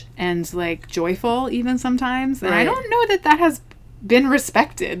lush and like joyful even sometimes. And I don't know that has been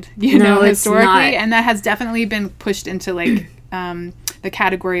respected, historically, and that has definitely been pushed into like the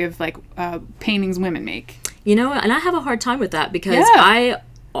category of like paintings women make. And I have a hard time with that because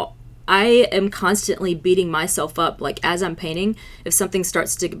I am constantly beating myself up, like, as I'm painting. If something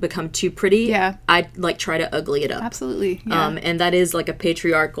starts to become too pretty, I, like, try to ugly it up. Absolutely, yeah. And that is, like, a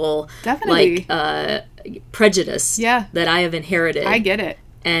patriarchal, definitely, like, prejudice that I have inherited. I get it.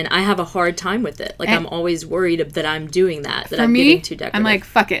 And I have a hard time with it. Like, I'm always worried that I'm doing that I'm getting too decorative. I'm like,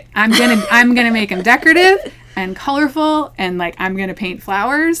 fuck it. I'm gonna make them decorative and colorful, and, like, I'm gonna paint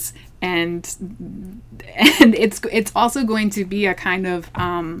flowers, and it's also going to be a kind of,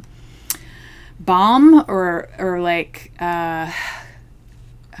 balm or like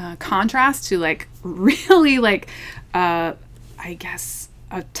contrast to like really like I guess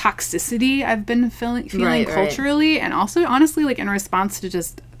a toxicity I've been feeling culturally, and also honestly like in response to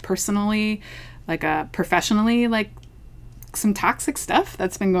just personally like professionally like some toxic stuff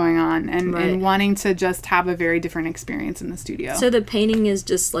that's been going on, and wanting to just have a very different experience in the studio. So the painting is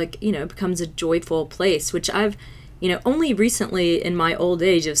just like, becomes a joyful place, which I've only recently in my old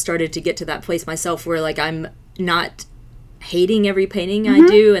age have started to get to that place myself where, like, I'm not hating every painting I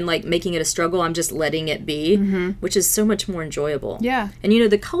do and, like, making it a struggle. I'm just letting it be, which is so much more enjoyable. Yeah. And,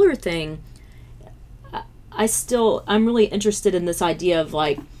 the color thing, I'm really interested in this idea of,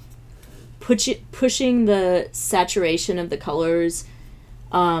 like, pushing the saturation of the colors.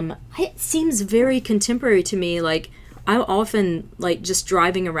 It seems very contemporary to me. Like, I'm often, like, just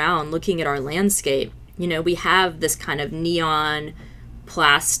driving around looking at our landscape. We have this kind of neon,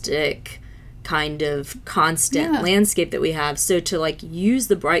 plastic, kind of constant landscape that we have. So to, like, use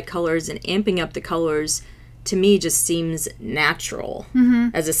the bright colors and amping up the colors, to me, just seems natural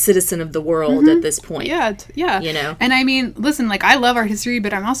as a citizen of the world at this point. Yeah. And I mean, listen, like, I love art history,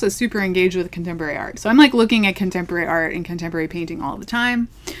 but I'm also super engaged with contemporary art. So I'm, like, looking at contemporary art and contemporary painting all the time.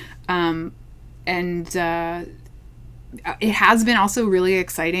 It has been also really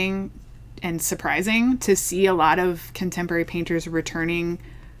exciting and surprising to see a lot of contemporary painters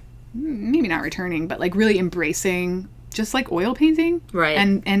maybe not returning, but like really embracing just like oil painting, right?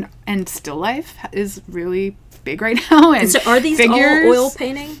 And still life is really big right now. And so are these figures, all oil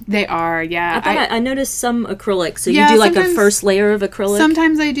painting? They are, yeah. I noticed some acrylic. So you do like a first layer of acrylic?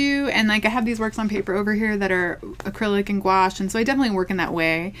 Sometimes I do, and like I have these works on paper over here that are acrylic and gouache, and so I definitely work in that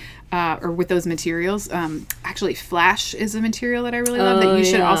way, or with those materials. Actually, flash is a material that I really love that you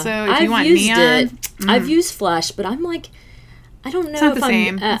should also, if you want neon. I've used flash, but I'm like, I don't know. It's not the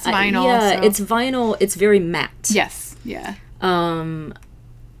same. It's vinyl. It's vinyl. It's very matte. Yes. Yeah.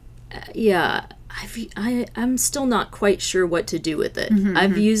 Yeah. I'm still not quite sure what to do with it.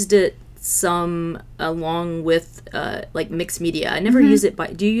 I've used it some along with like mixed media. I never use it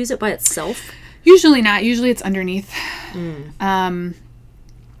do you use it by itself? Usually not. Usually it's underneath.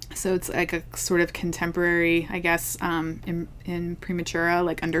 So it's like a sort of contemporary, I guess, in Prematura,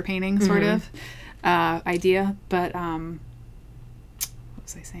 like underpainting sort of idea. But what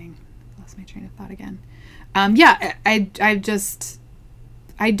was I saying? I lost my train of thought again. Yeah,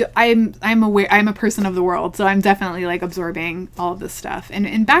 I'm aware. I'm a person of the world, so I'm definitely like absorbing all of this stuff.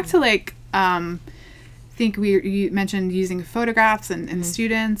 And back to like, I think you mentioned using photographs and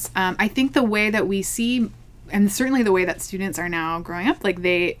students. I think the way that we see, and certainly the way that students are now growing up, like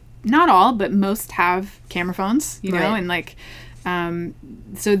not all, but most have camera phones, you know, and like,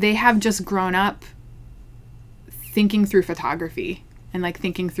 so they have just grown up thinking through photography and like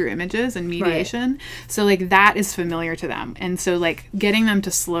thinking through images and mediation. So like that is familiar to them. And so like getting them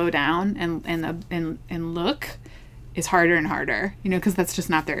to slow down and look is harder and harder, you know, because that's just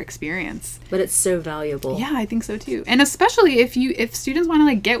not their experience. But it's so valuable. Yeah, I think so too. And especially if students want to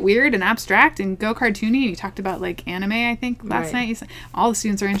like get weird and abstract and go cartoony, and you talked about like anime, I think last night, you said all the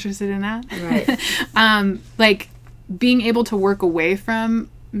students are interested in that. Right. Like being able to work away from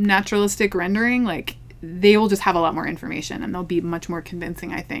naturalistic rendering, like they will just have a lot more information, and they'll be much more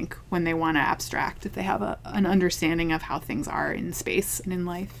convincing, I think, when they want to abstract, if they have an understanding of how things are in space and in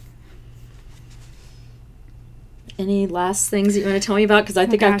life. Any last things that you want to tell me about? Because I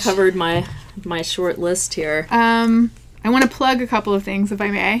think I've covered my short list here. I want to plug a couple of things, if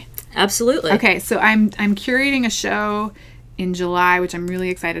I may. Absolutely. Okay, so I'm curating a show in July, which I'm really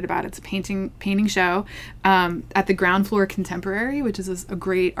excited about. It's a painting show at the Ground Floor Contemporary, which is a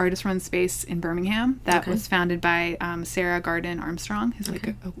great artist-run space in Birmingham that was founded by Sarah Garden Armstrong, who's like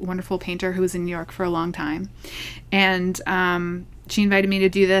a wonderful painter who was in New York for a long time. And she invited me to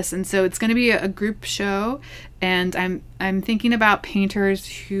do this, and so it's going to be a group show, and I'm thinking about painters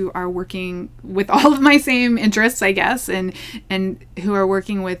who are working with all of my same interests, I guess, and who are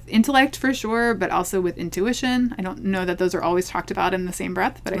working with intellect for sure, but also with intuition. I don't know that those are always talked about in the same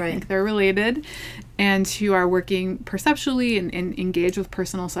breath, but I think they're related, and who are working perceptually and engage with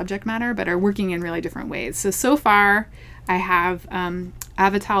personal subject matter, but are working in really different ways. So far, I have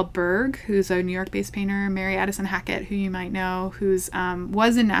Avital Berg, who's a New York-based painter, Mary Addison Hackett, who you might know, who's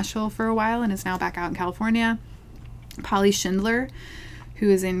was in Nashville for a while and is now back out in California, Polly Schindler, who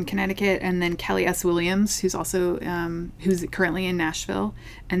is in Connecticut, and then Kelly S. Williams, who's also who's currently in Nashville.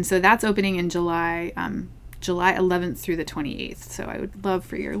 And so that's opening in July 11th through the 28th. So I would love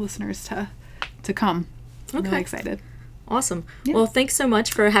for your listeners to come. I'm really excited. Awesome. Yeah. Well, thanks so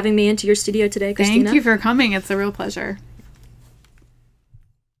much for having me into your studio today, Christina. Thank you for coming. It's a real pleasure.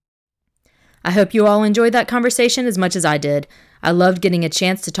 I hope you all enjoyed that conversation as much as I did. I loved getting a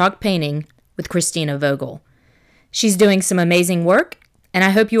chance to talk painting with Christina Vogel. She's doing some amazing work, and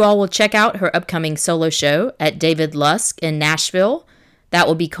I hope you all will check out her upcoming solo show at David Lusk in Nashville. That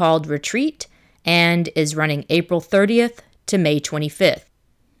will be called Retreat and is running April 30th to May 25th.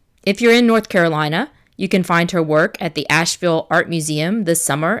 If you're in North Carolina, you can find her work at the Asheville Art Museum this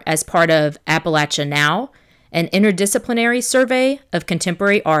summer as part of Appalachia Now, an interdisciplinary survey of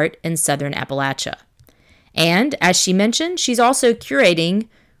contemporary art in Southern Appalachia. And as she mentioned, she's also curating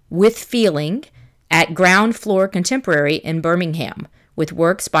With Feeling at Ground Floor Contemporary in Birmingham, with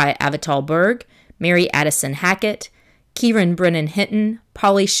works by Avital Berg, Mary Addison Hackett, Kieran Brennan Hinton,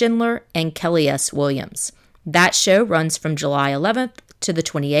 Polly Schindler, and Kelly S. Williams. That show runs from July 11th to the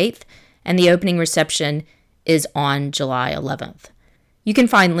 28th, and the opening reception is on July 11th. You can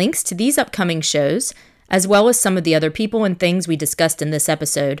find links to these upcoming shows, as well as some of the other people and things we discussed in this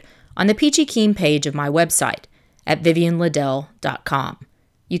episode, on the Peachy Keen page of my website at vivianliddell.com.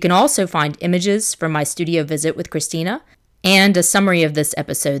 You can also find images from my studio visit with Christina and a summary of this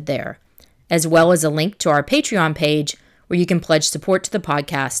episode there, as well as a link to our Patreon page where you can pledge support to the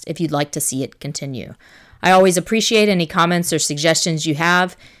podcast if you'd like to see it continue. I always appreciate any comments or suggestions you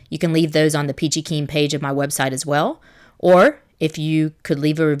have. You can leave those on the Peachy Keen page of my website as well. Or if you could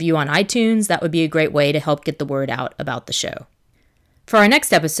leave a review on iTunes, that would be a great way to help get the word out about the show. For our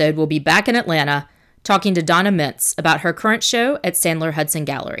next episode, we'll be back in Atlanta talking to Donna Mintz about her current show at Sandler Hudson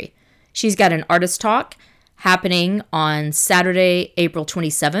Gallery. She's got an artist talk happening on Saturday, April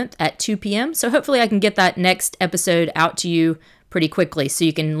 27th at 2 p.m. So hopefully I can get that next episode out to you pretty quickly so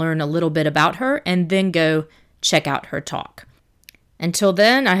you can learn a little bit about her and then go check out her talk. Until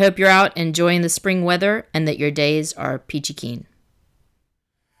then, I hope you're out enjoying the spring weather and that your days are peachy keen.